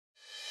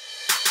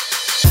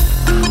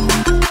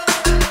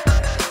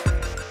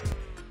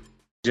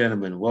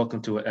Gentlemen,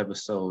 welcome to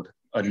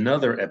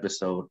another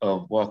episode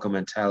of Walker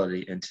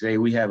Mentality. And today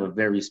we have a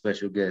very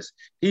special guest.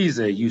 He's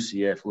a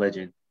UCF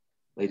legend,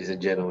 ladies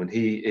and gentlemen.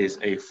 He is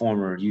a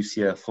former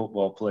UCF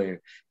football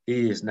player.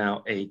 He is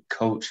now a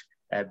coach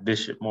at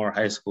Bishop Moore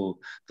High School.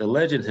 The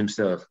legend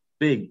himself,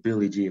 Big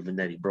Billy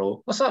Giovanetti,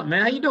 bro. What's up,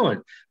 man? How you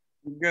doing?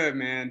 I'm good,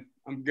 man.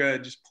 I'm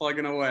good. Just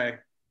plugging away.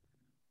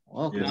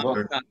 Welcome,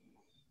 welcome.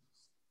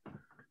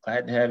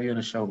 Glad to have you on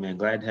the show, man.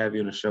 Glad to have you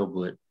on the show,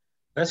 but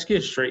let's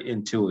get straight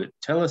into it.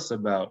 Tell us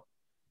about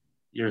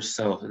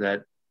yourself,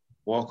 that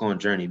walk-on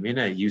journey, being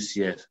at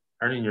UCF,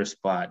 earning your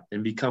spot,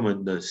 and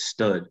becoming the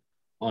stud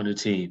on the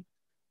team.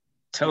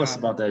 Tell us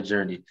about that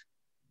journey.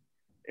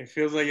 It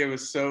feels like it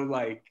was so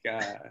like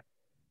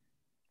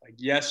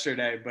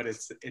yesterday, but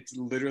it's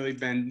literally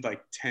been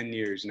like 10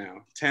 years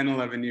now, 10,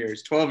 11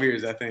 years, 12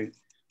 years, I think,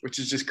 which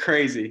is just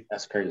crazy.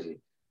 That's crazy.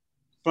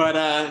 But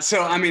I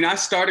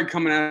started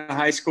coming out of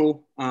high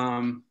school,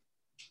 and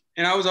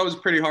I was always a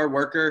pretty hard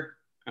worker.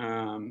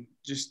 I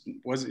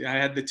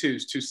had the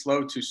twos, too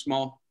slow, too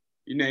small,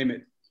 you name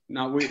it,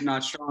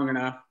 not strong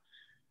enough.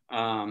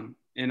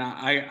 And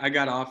I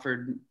got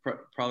offered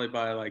probably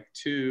by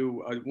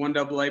one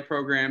AA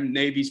program,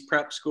 Navy's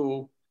prep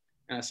school.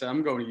 And I said,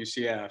 I'm going to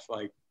UCF.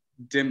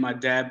 My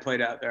dad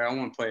played out there. I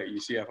want to play at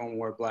UCF. I want to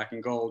wear black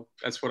and gold.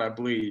 That's what I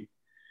bleed.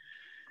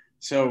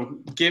 So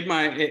Coach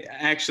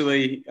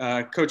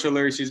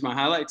O'Leary sees my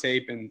highlight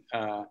tape, and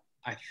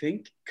I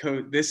think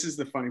this is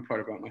the funny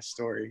part about my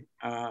story.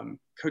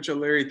 Coach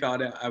O'Leary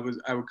thought I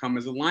would come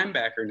as a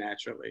linebacker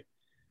naturally,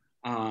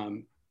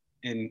 and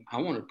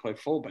I wanted to play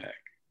fullback.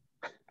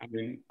 I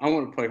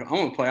want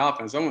to play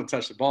offense. I want to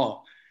touch the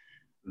ball.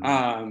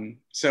 Mm-hmm.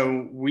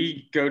 So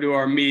we go to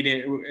our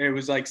meeting. It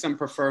was like some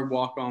preferred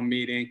walk-on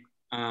meeting.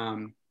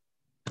 Have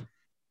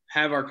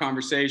our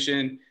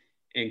conversation.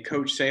 And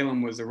Coach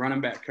Salem was the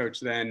running back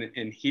coach then,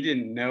 and he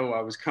didn't know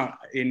I was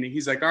and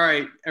he's like, all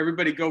right,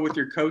 everybody go with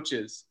your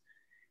coaches.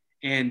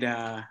 And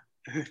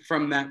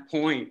from that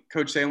point,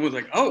 Coach Salem was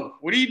like, oh,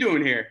 what are you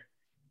doing here?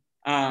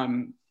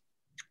 And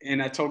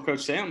I told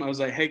Coach Salem, I was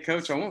like, hey,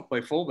 Coach, I want to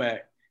play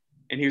fullback.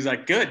 And he was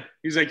like, good.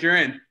 He was like, you're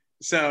in.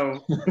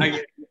 So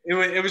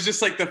it was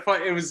just like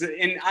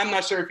and I'm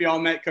not sure if y'all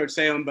met Coach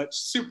Salem, but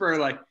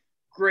super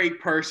great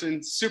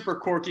person, super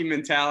quirky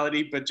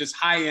mentality, but just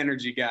high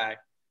energy guy.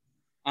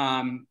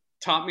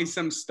 Taught me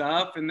some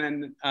stuff. And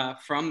then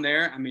from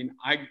there,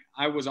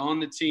 I was on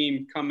the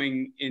team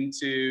coming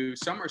into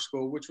summer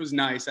school, which was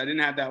nice. I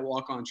didn't have that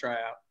walk-on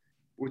tryout,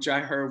 which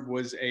I heard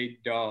was a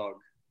dog.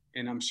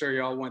 And I'm sure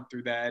y'all went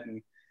through that.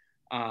 And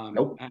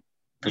nope.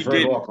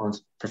 Preferred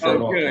walk-ons.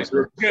 Walk-ons.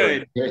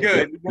 Good.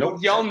 Nope.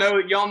 Y'all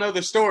know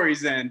the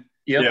stories then.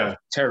 Yep. Yeah.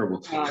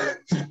 Terrible.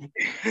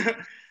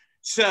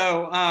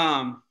 So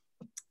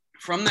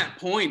from that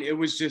point, it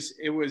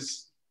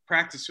was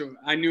practice.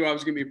 I knew I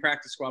was going to be a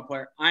practice squad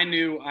player. I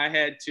knew I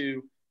had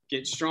to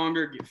get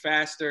stronger, get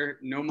faster,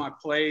 know my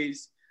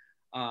plays.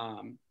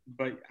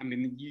 But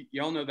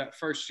y'all know that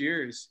first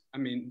year is,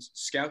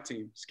 scout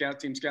team.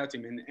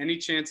 And any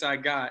chance I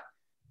got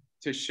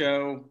to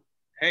show,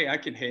 hey, I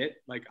can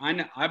hit,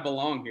 I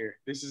belong here.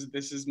 This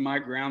is my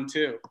ground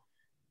too.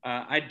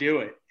 I do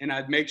it. And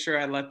I'd make sure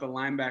I let the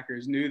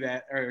linebackers know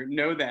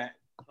that,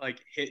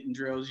 hitting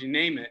drills, you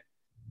name it.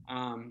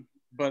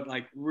 But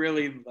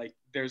really,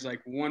 there's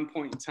one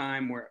point in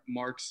time where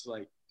Mark's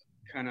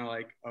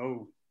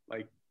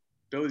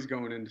Billy's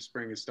going into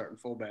spring and starting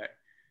fullback.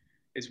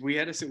 Is we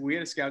had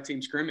a scout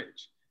team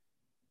scrimmage,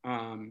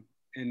 and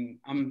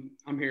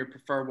I'm here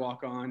prefer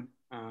walk on,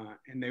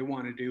 and they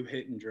want to do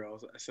hitting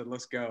drills. I said,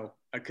 let's go,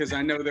 because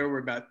I know there were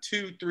about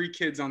 2-3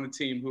 kids on the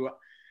team who,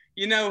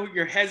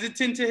 you're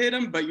hesitant to hit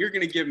them, but you're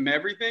going to give them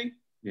everything.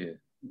 Yeah.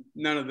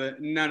 None of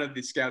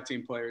the scout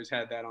team players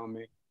had that on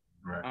me.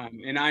 Right.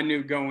 And I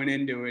knew going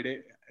into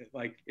it,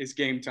 it's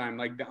game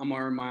time. I'm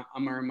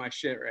earning my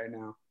shit right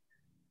now.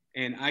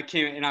 And I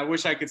can't, and I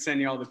wish I could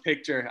send you all the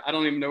picture. I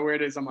don't even know where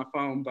it is on my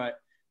phone, but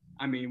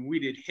we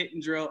did hit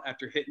and drill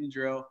after hit and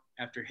drill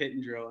after hit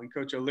and drill. And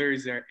Coach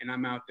O'Leary's there, and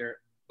I'm out there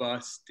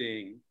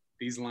busting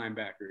these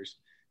linebackers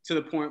to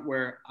the point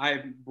where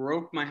I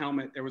broke my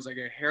helmet. There was a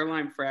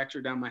hairline fracture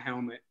down my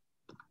helmet,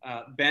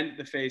 bent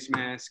the face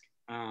mask.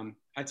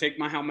 I take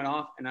my helmet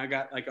off, and I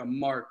got a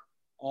mark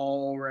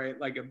all right,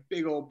 a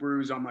big old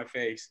bruise on my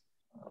face.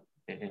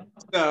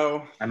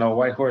 So I know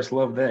White Horse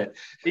loved that.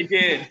 He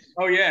did.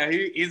 Oh yeah,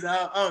 he's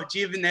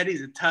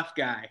Giovanetti's a tough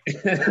guy.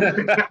 He's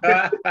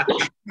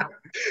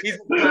a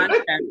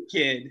contact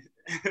kid.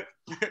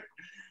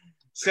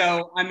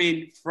 So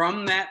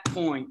from that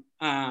point,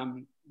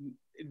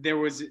 there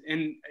was,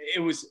 and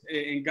it was,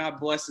 and God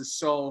bless his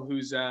soul,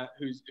 who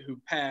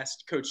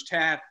passed, Coach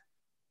Taff.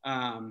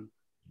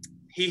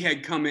 He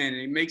had come in,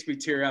 and it makes me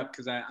tear up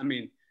because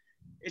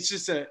it's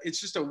just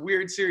a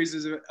weird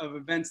series of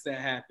events that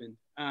happened.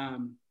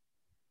 I'm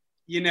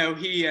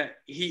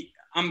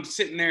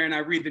sitting there and I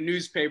read the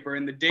newspaper,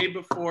 and the day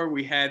before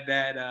we had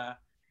that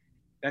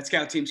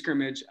scout team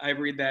scrimmage, I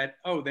read that,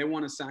 they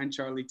want to sign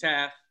Charlie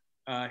Taff.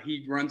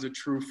 He runs a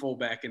true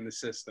fullback in the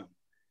system.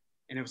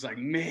 And it was like,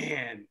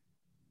 man,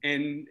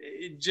 and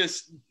it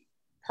just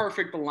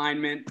perfect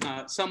alignment.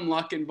 Some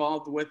luck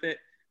involved with it.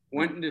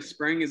 Went into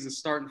spring as a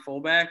starting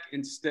fullback.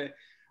 Instead,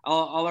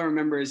 all I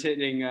remember is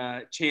hitting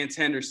Chance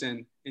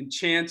Henderson, and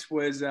Chance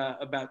was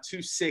about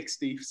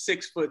 260,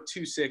 6 foot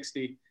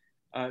 260,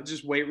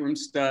 just weight room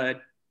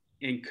stud,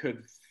 and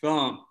could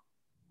thump.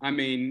 I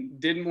mean,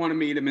 didn't want to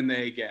meet him in the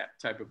A gap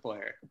type of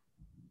player.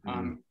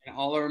 And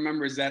all I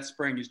remember is that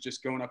spring is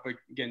just going up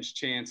against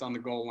Chance on the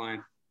goal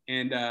line,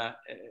 and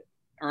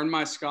earned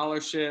my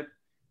scholarship.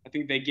 I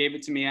think they gave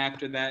it to me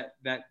after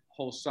that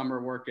whole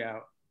summer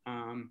workout,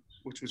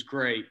 which was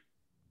great.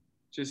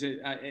 Just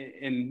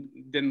and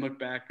didn't look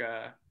back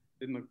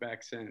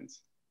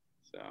since.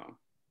 So,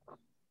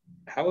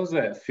 how was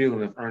that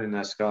feeling of earning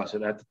that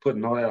scholarship after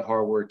putting all that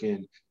hard work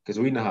in? Because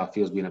we know how it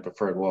feels being a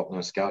preferred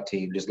walk-on scout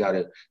team. Just got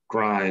to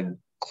grind,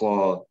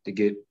 claw to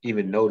get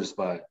even noticed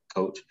by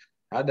coach.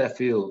 How'd that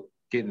feel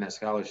getting that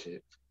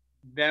scholarship?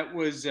 That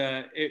was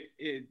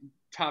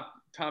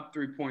top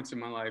 3 points in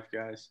my life,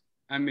 guys.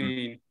 I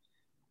mean,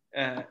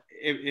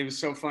 it was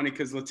so funny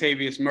because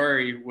Latavius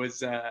Murray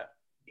was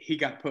he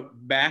got put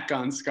back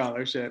on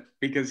scholarship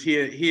because he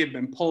had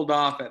been pulled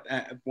off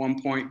at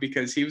one point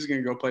because he was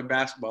going to go play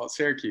basketball at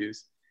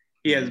Syracuse.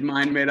 He has his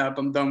mind made up.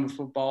 I'm done with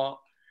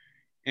football.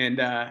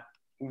 And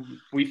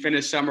we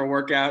finished summer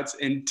workouts,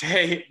 and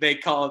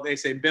they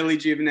say Billy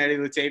Giovanetti,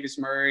 Latavius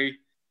Murray.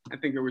 I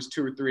think there was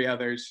 2 or 3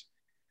 others.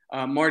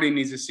 Marty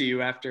needs to see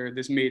you after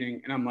this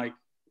meeting. And I'm like,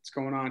 what's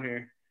going on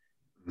here?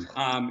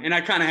 And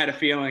I kind of had a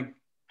feeling,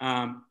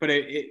 but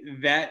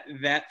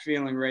that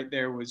feeling right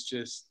there was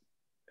just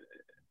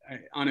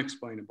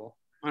unexplainable.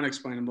 I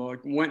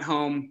went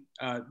home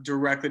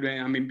directly.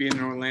 Being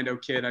an Orlando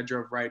kid, I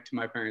drove right to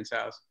my parents'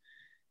 house.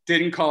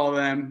 Didn't call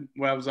them.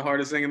 Well, it was the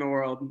hardest thing in the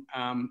world.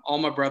 All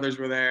my brothers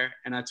were there,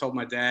 and I told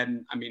my dad.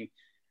 And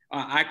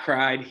I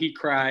cried. He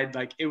cried.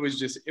 Like it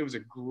was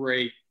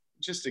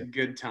a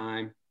good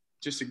time.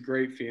 Just a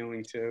great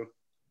feeling too.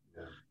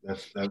 Yeah,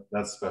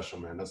 that's special,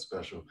 man. That's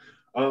special.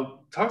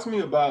 Talk to me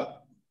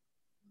about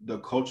the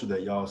culture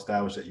that y'all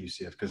established at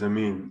UCF. Because I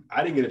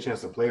didn't get a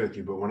chance to play with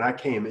you, but when I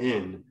came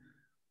in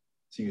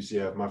to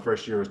UCF, my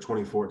first year was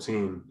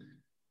 2014.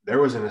 There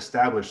was an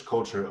established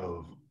culture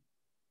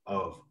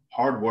of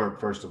hard work,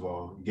 first of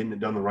all, getting it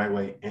done the right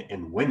way,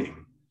 and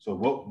winning. So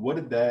what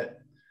did that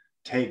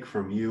take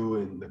from you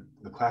and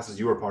the classes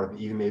you were part of,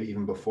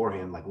 even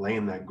beforehand, like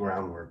laying that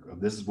groundwork of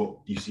this is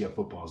what UCF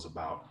football is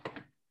about?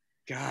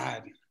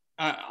 God,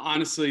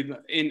 honestly,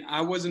 and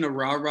I wasn't a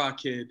rah-rah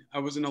kid. I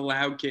wasn't a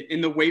loud kid.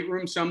 In the weight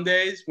room some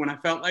days when I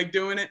felt like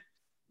doing it.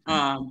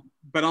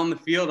 But on the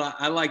field,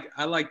 I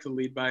like to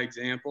lead by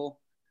example.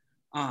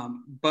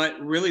 But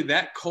really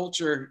that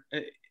culture,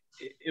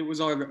 it was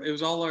all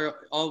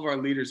of our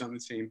leaders on the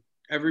team.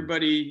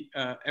 Everybody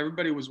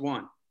was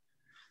one.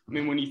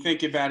 When you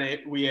think about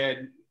it, we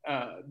had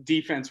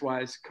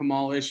defense-wise,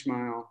 Kamal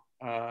Ishmael,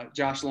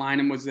 Josh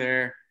Lynham was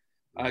there,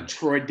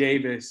 Troy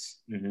Davis,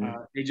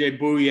 AJ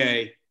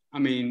Bouye.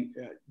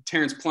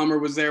 Terrence Plummer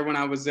was there when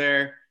I was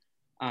there.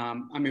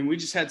 We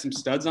just had some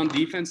studs on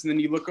defense. And then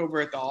you look over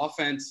at the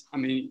offense.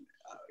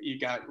 You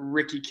got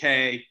Ricky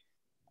Kay,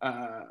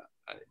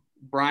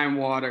 Brian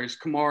Waters,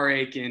 Kamar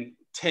Aiken,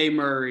 Tay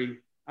Murray,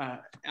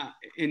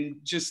 and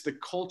just the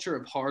culture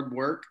of hard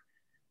work.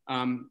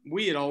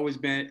 We had always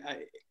been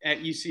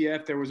at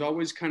UCF. There was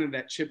always kind of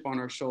that chip on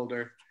our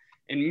shoulder,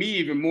 and me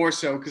even more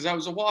so because I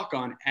was a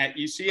walk-on at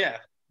UCF.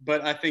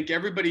 But I think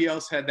everybody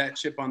else had that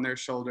chip on their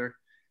shoulder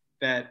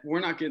that we're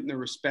not getting the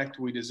respect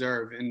we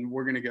deserve, and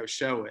we're going to go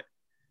show it.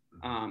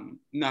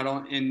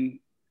 And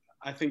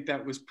I think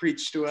that was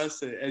preached to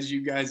us, as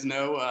you guys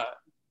know,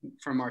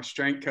 from our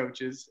strength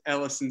coaches,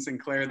 Ellis and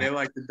Sinclair. They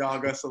like to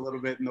dog us a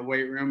little bit in the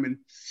weight room and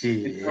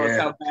tell us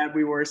how bad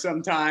we were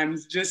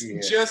sometimes, just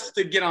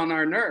to get on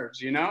our nerves,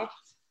 you know.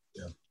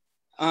 Yeah.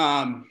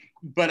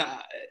 But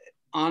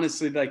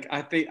honestly, like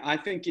I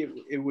think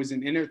it was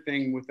an inner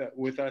thing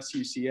with us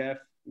UCF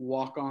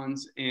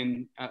walk-ons,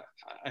 and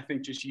I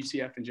think just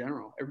UCF in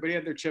general. Everybody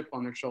had their chip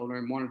on their shoulder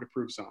and wanted to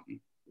prove something.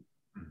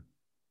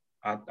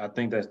 I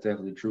think that's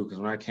definitely true, because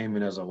when I came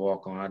in as a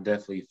walk-on, I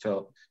definitely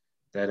felt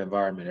that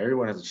environment.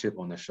 Everyone has a chip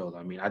on their shoulder.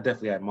 I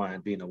definitely had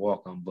mine being a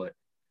walk-on, but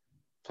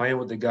playing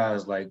with the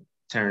guys like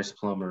Terrence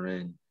Plummer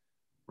and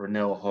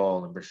Rennell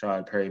Hall and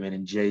Brashad Perryman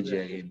and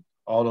JJ and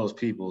all those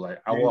people, like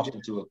I walked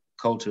into a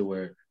culture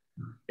where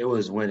it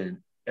was winning.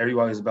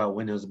 Everybody was about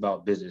winning. It was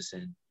about business.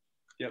 And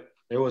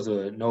there was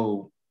a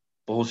no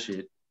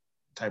bullshit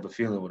type of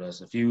feeling with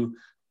us. If you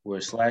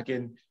were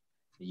slacking,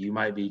 you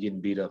might be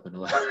getting beat up in a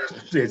lot.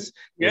 It's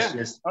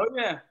just,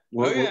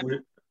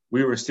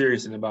 we were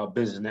serious and about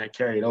business, and that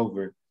carried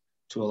over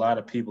to a lot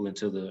of people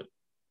into the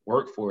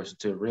workforce,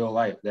 to real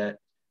life. That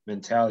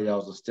mentality that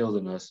was instilled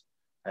in us.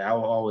 I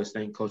will always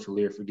thank Coach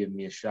Lear for giving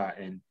me a shot,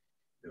 and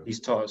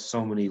he's taught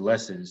so many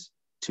lessons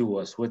to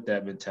us with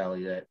that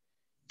mentality that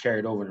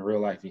carried over in real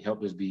life. He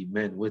helped us be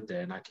men with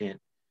that, and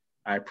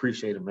I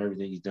appreciate him for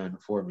everything he's done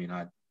for me,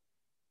 and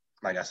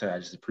like I said, I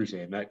just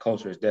appreciate him. That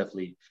culture is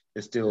definitely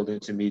instilled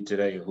into me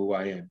today of who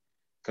I am.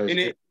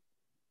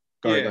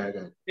 Go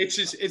ahead. It's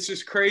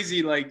just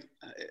crazy. Like,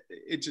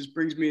 it just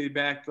brings me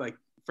back, like,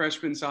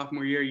 freshman,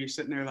 sophomore year. You're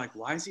sitting there like,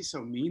 why is he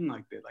so mean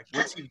like that? Like,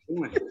 what's he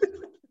doing?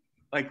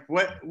 Like,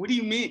 what do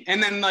you mean?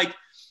 And then, like,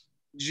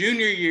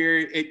 junior year,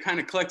 it kind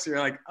of clicks. You're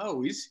like,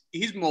 oh,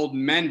 he's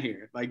molding men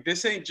here. Like,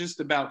 this ain't just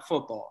about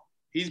football.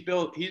 He's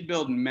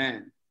building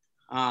men.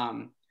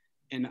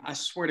 And I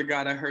swear to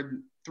God, I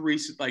heard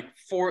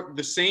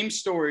the same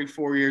story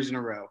 4 years in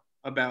a row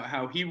about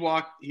how he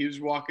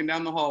was walking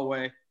down the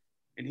hallway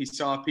and he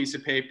saw a piece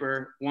of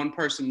paper. One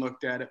person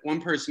looked at it.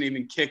 One person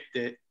even kicked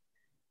it,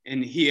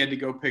 and he had to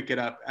go pick it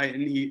up.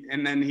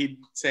 And then he'd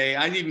say,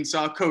 I even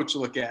saw a coach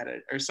look at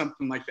it, or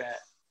something like that.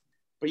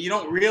 But you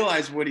don't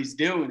realize what he's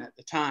doing at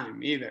the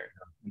time either.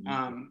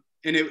 And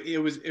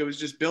it was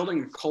just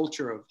building a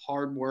culture of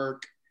hard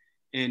work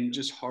and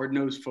just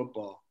hard-nosed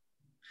football.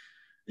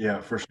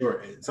 Yeah, for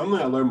sure. It's something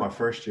I learned my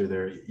first year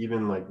there,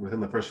 even like within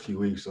the first few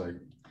weeks, like,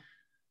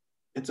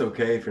 it's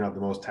okay if you're not the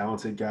most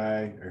talented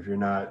guy or if you're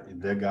not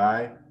the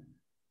guy,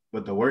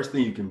 but the worst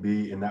thing you can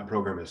be in that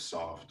program is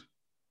soft.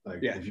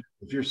 Like,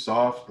 if you're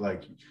soft,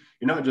 like,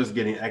 you're not just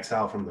getting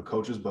exiled from the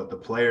coaches, but the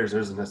players,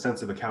 there's a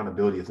sense of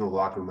accountability within the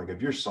locker room. Like,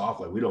 if you're soft,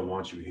 like, we don't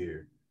want you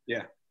here.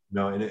 Yeah.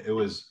 No, and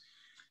it's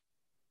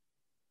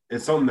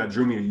something that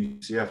drew me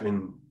to UCF.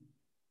 And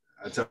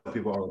I tell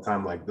people all the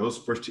time, like, those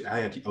first two, I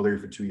had O'Leary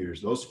for 2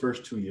 years. Those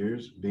first 2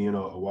 years, being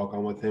a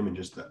walk-on with him and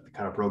just the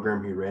kind of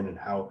program he ran and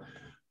how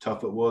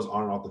tough it was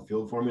on and off the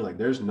field for me, like,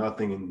 there's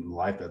nothing in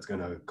life that's going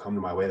to come to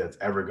my way that's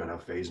ever going to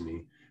faze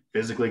me.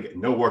 Physically,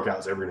 no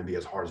workout's ever going to be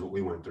as hard as what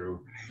we went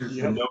through.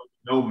 Yep.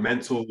 No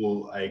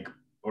mental, like,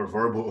 or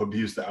verbal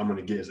abuse that I'm going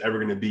to get is ever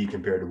going to be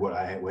compared to what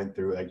I went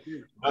through. Like,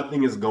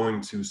 nothing is going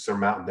to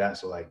surmount that.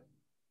 So, like,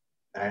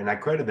 and I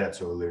credit that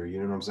to O'Leary.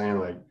 You know what I'm saying?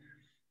 Like,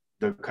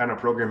 the kind of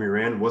program he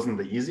ran wasn't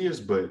the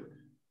easiest, but,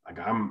 like,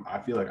 I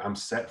feel like I'm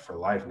set for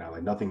life now.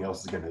 Like, nothing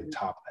else is going to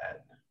top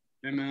that.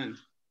 Amen.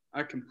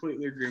 I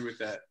completely agree with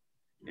that.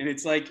 And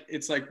it's like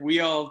we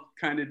all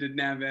kind of didn't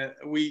have it.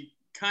 We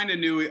kind of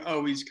knew,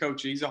 oh, he's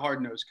coaching. He's a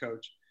hard-nosed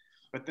coach.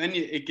 But then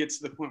it gets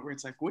to the point where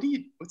it's like,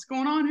 what's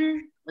going on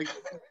here? Like,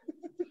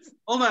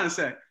 hold on a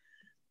sec.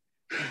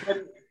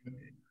 But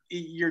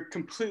you're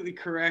completely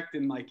correct.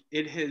 And, like,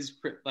 it has,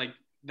 like,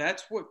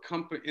 that's what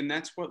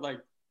like,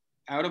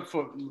 out of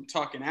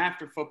talking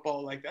after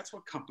football, like, that's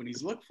what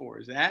companies look for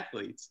as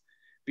athletes,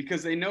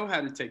 because they know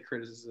how to take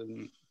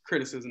criticism.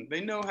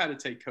 They know how to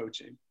take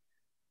coaching.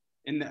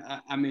 And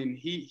I mean,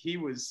 he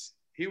was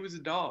a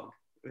dog.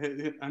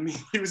 I mean,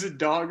 he was a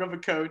dog of a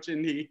coach,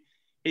 and he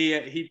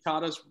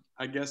taught us,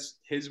 I guess,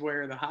 his way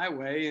or the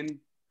highway, and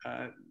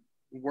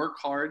work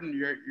hard and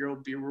you'll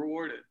be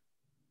rewarded.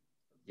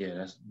 Yeah,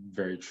 that's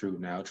very true.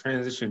 Now,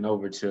 transition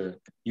over to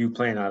you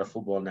playing out of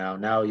football now.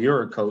 Now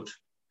you're a coach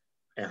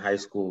in high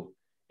school,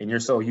 and you're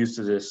so used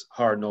to this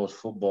hard-nosed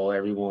football.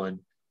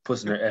 Everyone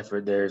puts in their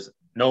effort. There's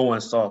no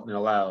one soft and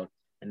allowed.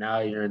 And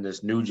now you're in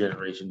this new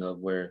generation of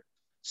where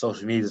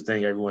social media is the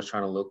thing. Everyone's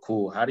trying to look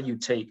cool. How do you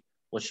take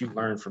what you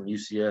learned from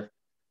UCF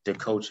to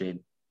coaching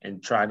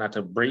and try not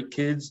to break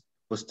kids,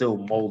 but still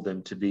mold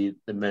them to be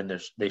the men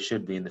they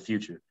should be in the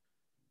future?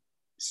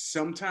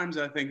 Sometimes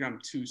I think I'm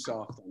too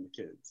soft on the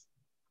kids.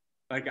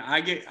 Like,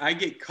 I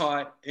get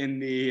caught in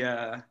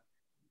the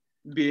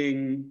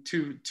being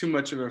too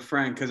much of a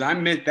friend, because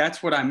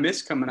that's what I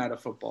miss coming out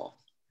of football.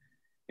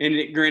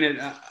 And granted,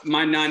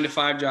 my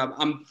 9-to-5 job,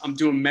 I'm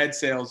doing med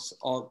sales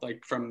all,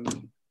 like, from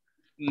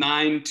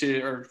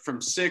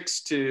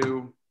 6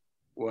 to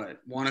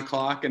 1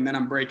 o'clock, and then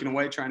I'm breaking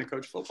away trying to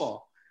coach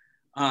football.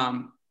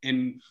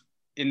 And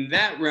in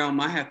that realm,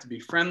 I have to be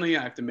friendly.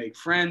 I have to make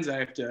friends. I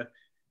have to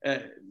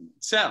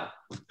sell,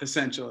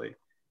 essentially.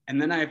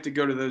 And then I have to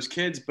go to those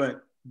kids.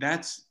 But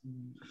that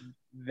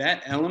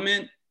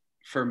element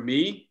for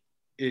me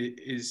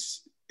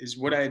is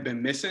what I had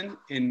been missing.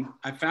 And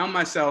I found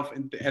myself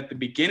at the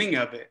beginning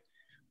of it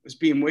was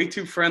being way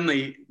too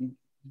friendly,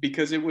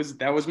 because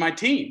that was my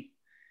team.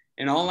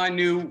 And all I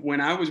knew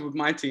when I was with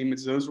my team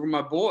is those were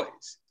my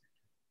boys.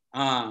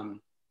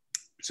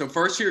 So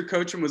first year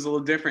coaching was a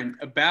little different.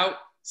 About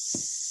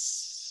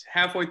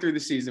halfway through the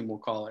season, we'll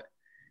call it,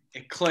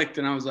 it clicked.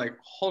 And I was like,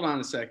 hold on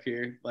a sec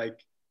here. Like,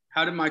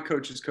 how did my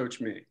coaches coach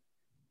me?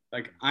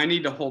 Like, I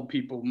need to hold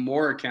people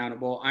more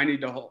accountable. I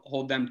need to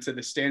hold them to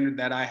the standard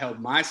that I held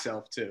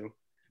myself to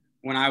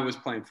when I was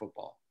playing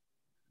football.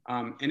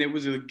 And it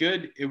was a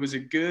good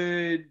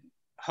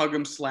hug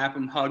 'em, slap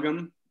 'em, hug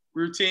 'em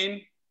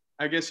routine,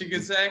 I guess you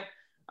could say.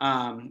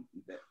 And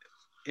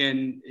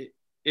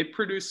it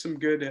produced some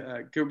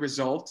good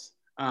results.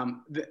 I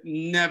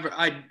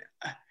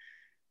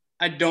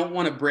don't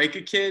want to break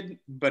a kid,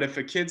 but if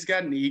a kid's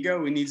got an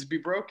ego, it needs to be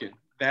broken.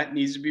 That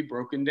needs to be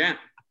broken down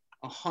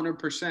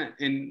 100%.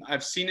 And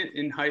I've seen it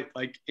in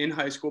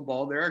high school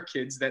ball. There are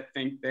kids that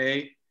think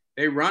they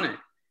run it,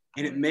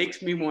 and it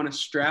makes me want to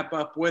strap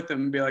up with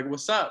them and be like,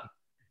 what's up?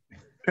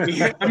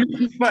 But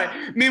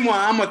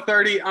meanwhile,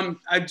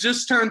 I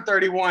just turned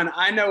 31.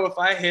 I know if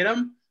I hit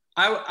him,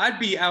 I'd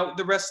be out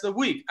the rest of the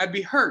week. I'd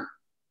be hurt,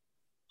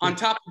 on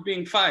top of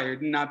being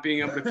fired and not being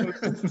able to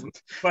coach.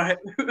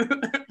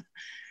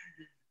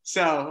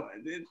 So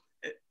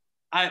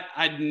I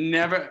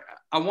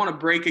want to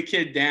break a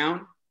kid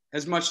down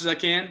as much as I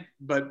can,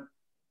 but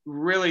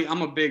really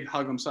I'm a big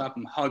hug 'em, slap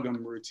 'em, hug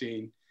 'em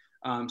routine.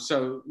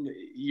 So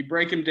you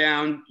break them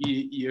down,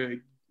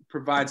 you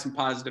provide some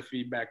positive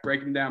feedback,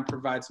 break them down,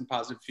 provide some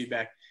positive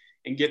feedback,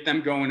 and get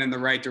them going in the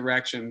right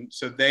direction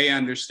so they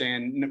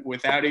understand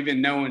without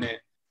even knowing it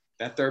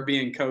that they're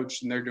being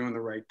coached and they're doing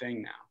the right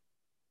thing now.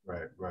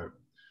 Right, right.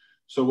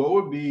 So what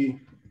would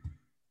be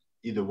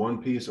either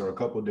one piece or a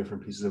couple of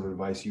different pieces of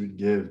advice you would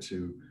give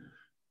to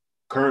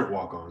current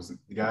walk-ons,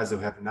 the guys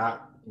that have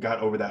not got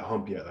over that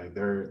hump yet? Like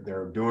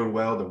they're doing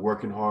well, they're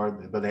working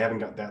hard, but they haven't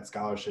got that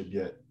scholarship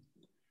yet.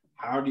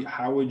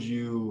 How would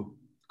you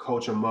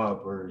coach them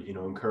up or,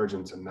 encourage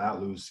them to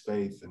not lose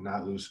faith and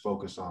not lose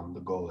focus on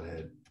the goal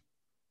ahead?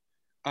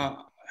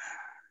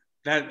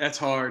 That's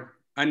hard.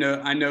 I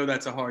know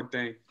that's a hard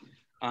thing.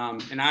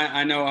 And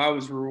I know I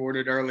was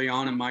rewarded early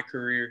on in my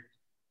career,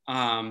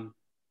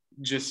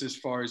 just as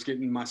far as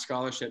getting my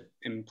scholarship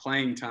and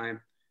playing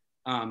time.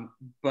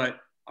 But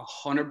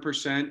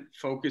 100%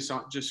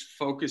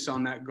 focus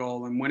on that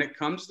goal. And when it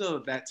comes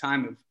to that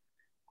time of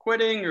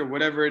quitting or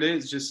whatever it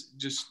is,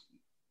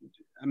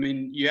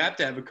 you have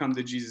to have a come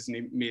to Jesus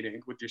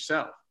meeting with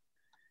yourself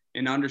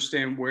and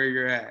understand where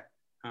you're at,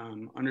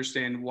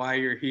 understand why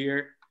you're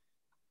here,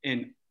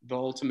 and the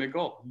ultimate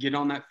goal: get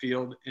on that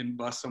field and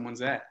bust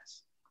someone's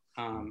ass.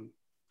 And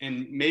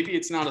maybe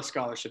it's not a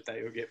scholarship that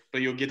you'll get,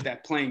 but you'll get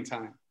that playing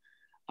time.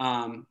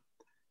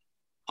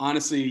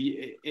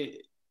 Honestly,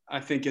 I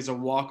think as a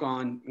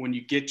walk-on, when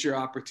you get your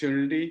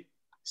opportunity,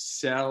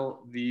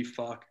 sell the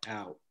fuck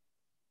out.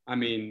 I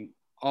mean,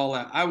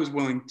 I was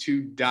willing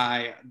to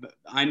die.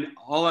 I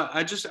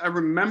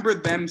remember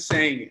them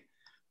saying it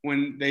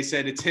when they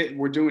said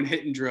we're doing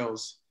hitting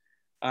drills,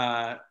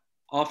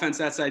 offense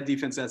that side,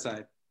 defense that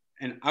side.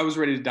 And I was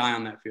ready to die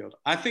on that field.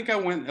 I think I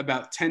went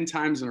about 10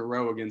 times in a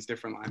row against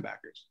different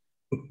linebackers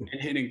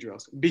and hitting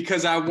drills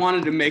because I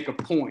wanted to make a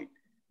point.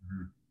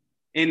 Mm-hmm.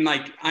 And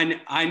like,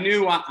 I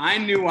knew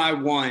I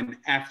won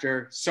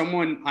after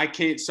someone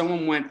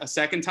went a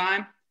second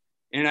time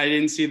and I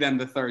didn't see them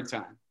the third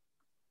time.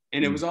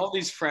 And it was all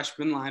these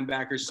freshman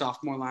linebackers,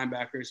 sophomore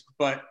linebackers,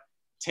 but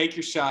take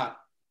your shot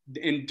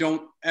and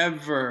don't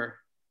ever,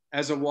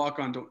 as a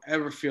walk-on, don't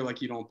ever feel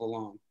like you don't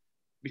belong,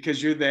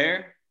 because you're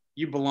there,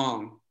 you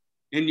belong.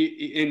 And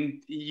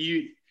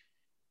you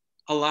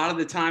a lot of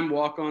the time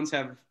walk-ons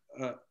have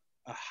a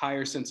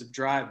higher sense of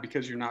drive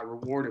because you're not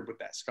rewarded with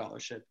that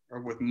scholarship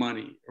or with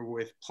money or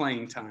with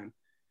playing time.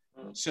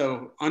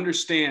 So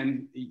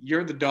understand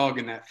you're the dog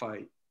in that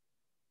fight.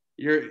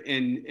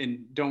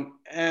 And don't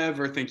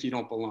ever think you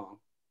don't belong.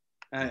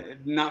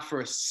 Not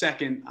for a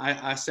second.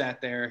 I sat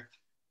there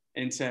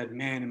and said,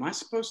 man, am I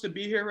supposed to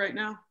be here right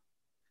now?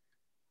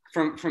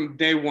 From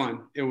day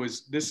one, it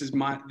was, this is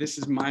my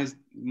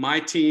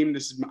team.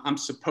 I'm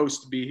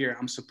supposed to be here.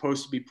 I'm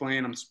supposed to be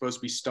playing. I'm supposed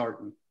to be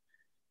starting.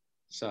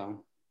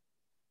 So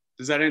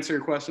does that answer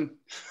your question?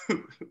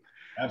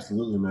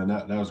 Absolutely, man.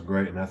 That was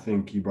great. And I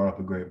think you brought up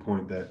a great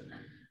point that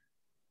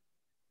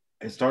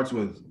it starts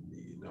with,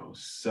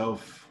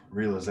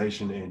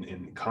 self-realization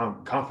and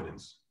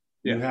confidence.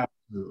 Yeah. You have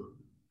to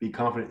be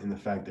confident in the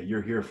fact that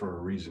you're here for a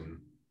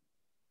reason.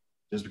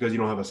 Just because you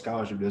don't have a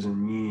scholarship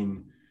doesn't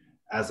mean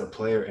as a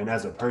player and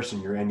as a person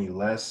you're any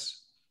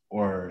less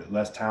or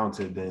less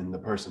talented than the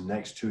person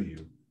next to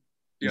you.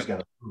 You just got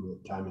to prove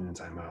it time in and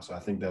time out. So I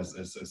think that's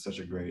such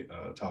a great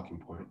talking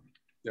point.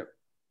 Yep.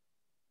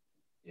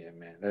 Yeah,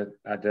 man.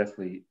 I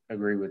definitely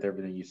agree with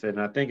everything you said.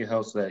 And I think it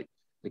helps that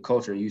the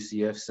culture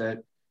UCF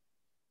set,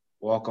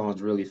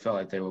 walk-ons really felt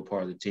like they were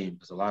part of the team,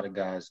 because a lot of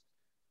guys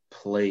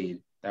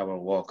played that were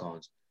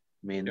walk-ons.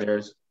 I mean,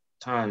 there's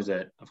times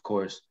that, of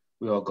course,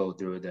 we all go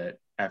through it, that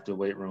after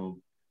weight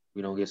room,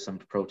 we don't get some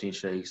protein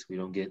shakes. We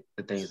don't get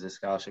the things that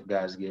scholarship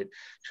guys get.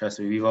 Trust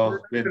me, we've all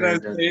been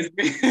there.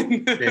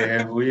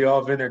 Yeah, we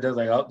all been there. Does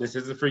like, oh, this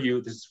isn't for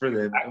you. This is for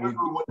them. I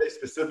remember one day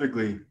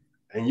specifically,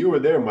 and you were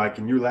there, Mike,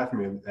 and you were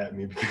laughing at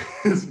me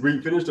because we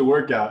finished the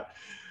workout,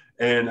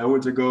 and I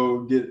went to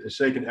go get a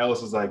shake, and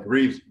Ellis was like,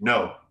 Reeves,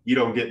 no, you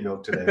don't get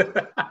milk today.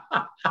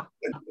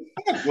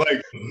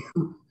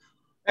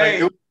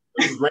 Hey.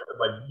 It was great.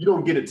 Like, you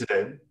don't get it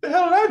today. What the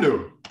hell did I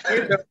do?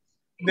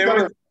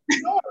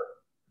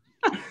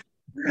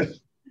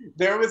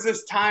 There was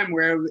this time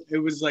where it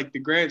was like the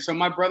great. So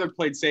my brother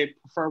played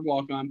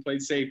walk-on,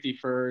 played safety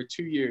for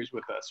 2 years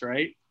with us,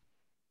 right?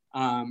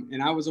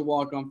 And I was a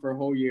walk-on for a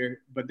whole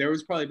year, but there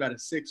was probably about a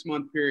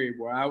 6-month period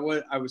where I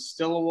was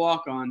still a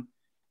walk-on,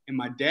 and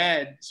my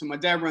dad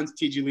runs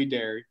TG Lee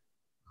Dairy.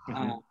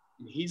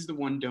 He's the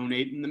one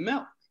donating the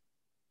milk.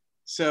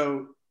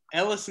 So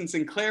Ellis and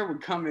Sinclair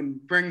would come and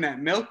bring that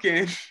milk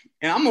in,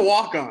 and I'm a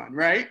walk-on,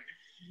 right?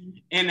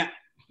 And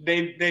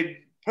they'd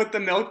put the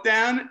milk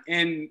down,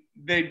 and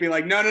they'd be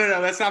like, no,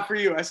 that's not for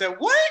you. I said,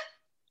 what?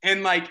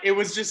 And like, it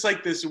was just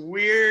like this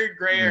weird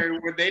gray area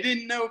where they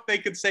didn't know if they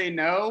could say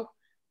no,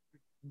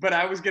 but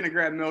I was going to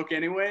grab milk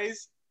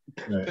anyways.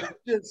 Right.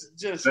 Just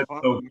That's so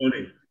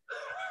funny.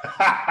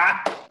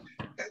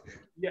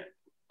 Yeah.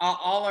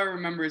 all I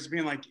remember is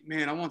being like,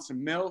 man, I want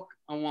some milk.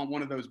 I want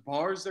one of those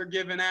bars they're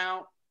giving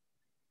out.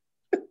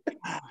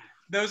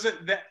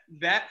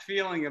 That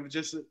feeling of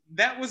just,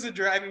 that was a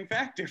driving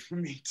factor for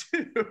me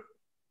too.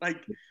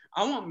 Like,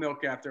 I want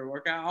milk after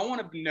work. I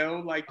want to know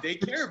like they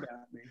care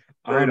about me.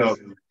 Straight up.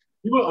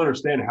 You will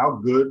understand how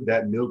good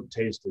that milk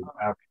tasted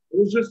after. It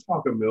was just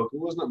chocolate milk. It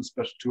was nothing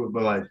special to it,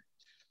 but like,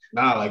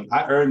 nah, like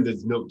I earned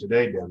this milk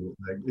today, damn it.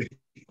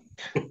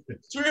 Like,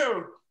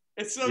 true.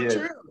 It's so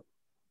true.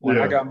 When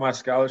I got my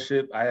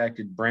scholarship, I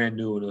acted brand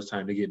new when it was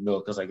time to get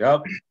milk. I was like,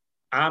 oh,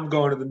 I'm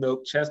going to the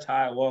milk, chest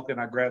high, walking.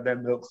 I grabbed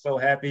that milk, so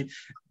happy.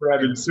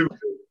 Grabbing soup.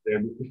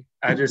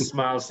 I just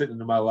smiled sitting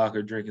in my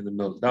locker drinking the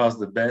milk. That was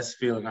the best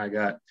feeling I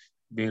got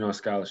being on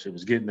scholarship,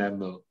 was getting that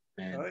milk,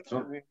 man.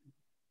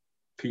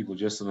 People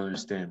just don't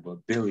understand. But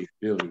Billy,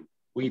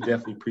 we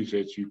definitely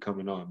appreciate you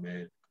coming on,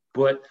 man.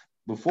 But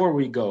before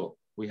we go,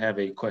 we have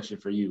a question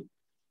for you,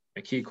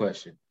 a key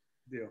question.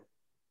 Deal.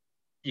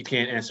 You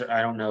can't answer,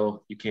 I don't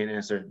know. You can't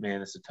answer,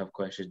 man, it's a tough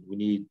question. We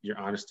need your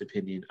honest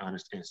opinion,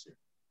 honest answer.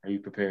 Are you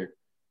prepared?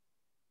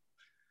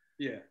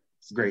 Yeah.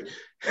 Great.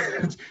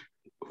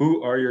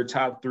 Who are your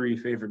top 3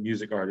 favorite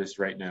music artists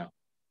right now?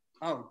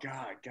 Oh,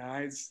 God,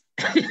 guys.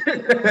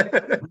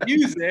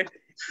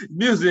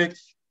 Music.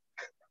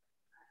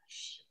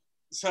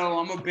 So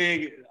I'm a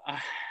big,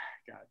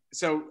 God.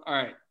 So, all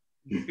right,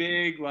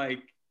 big like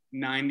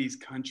 90s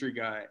country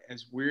guy,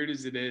 as weird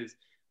as it is.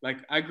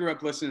 Like, I grew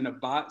up listening to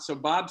Bob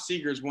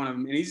Seger is one of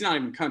them, and he's not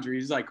even country.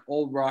 He's like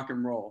old rock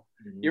and roll.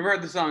 Mm-hmm. You ever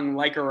heard the song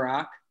Like a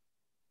Rock?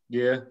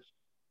 Yeah.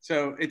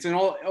 So it's an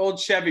old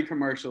Chevy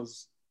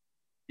commercials.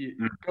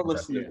 Go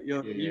listen to it.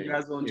 You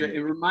guys will enjoy it.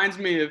 It reminds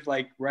me of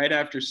like right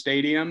after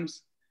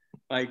stadiums,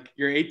 like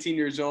you're 18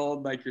 years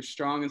old, like you're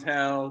strong as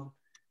hell,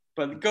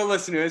 but go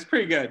listen to it. It's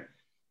pretty good.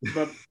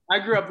 But I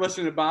grew up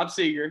listening to Bob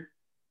Seger.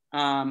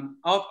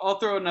 I'll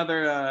throw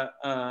another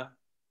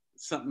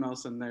something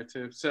else in there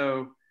too.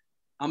 So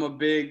I'm a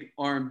big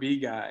R&B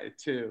guy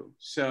too.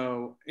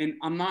 So, and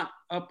I'm not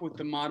up with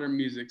the modern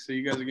music, so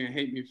you guys are gonna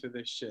hate me for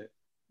this shit.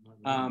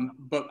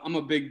 But I'm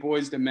a big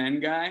Boyz II Men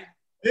guy.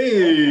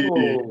 Hey,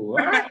 all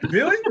right,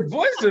 Billy,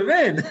 Boyz II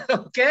Men.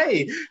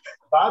 Okay.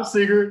 Bob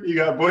Seger, you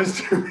got Boyz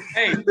II Men.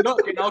 Hey,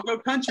 look, and I'll go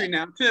country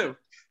now too.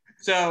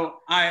 So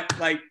I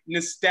like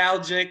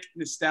nostalgic.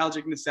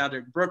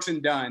 Brooks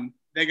and Dunn.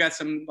 They got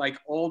some like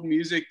old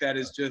music that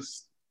is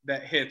just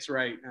that hits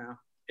right now.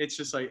 It's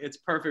just like it's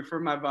perfect for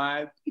my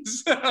vibe.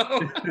 So hey,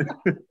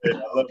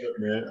 I love it,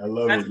 man. I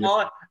love it.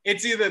 All,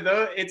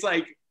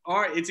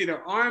 it's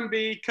either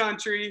R&B,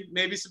 country,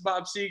 maybe some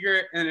Bob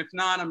Seger, and if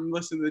not, I'm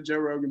listening to the Joe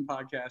Rogan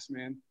podcast,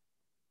 man.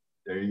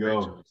 There you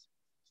go.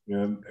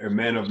 A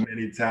man of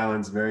many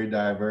talents, very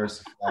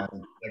diverse,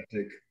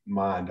 eclectic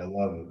mind. I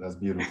love it. That's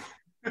beautiful.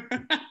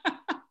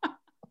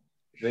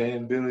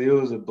 Man, Billy, it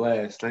was a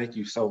blast. Thank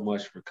you so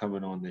much for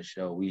coming on this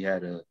show. We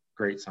had a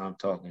great time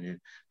talking, and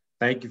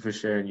thank you for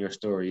sharing your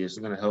story. It's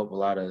going to help a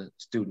lot of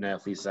student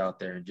athletes out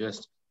there, and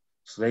just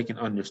so they can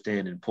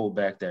understand and pull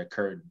back that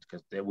curtain,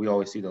 because we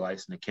always see the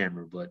lights and the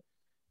camera, but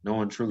no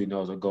one truly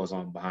knows what goes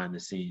on behind the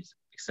scenes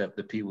except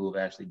the people who've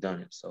actually done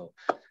it. So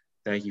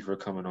thank you for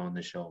coming on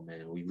the show,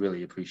 man. We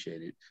really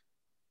appreciate it.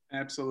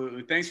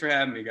 Absolutely. Thanks for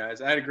having me, guys.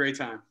 I had a great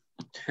time.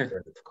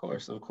 Of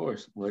course.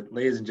 Well,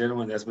 ladies and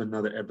gentlemen, that's been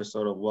another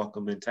episode of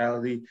Welcome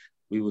Mentality.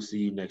 We will see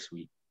you next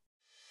week.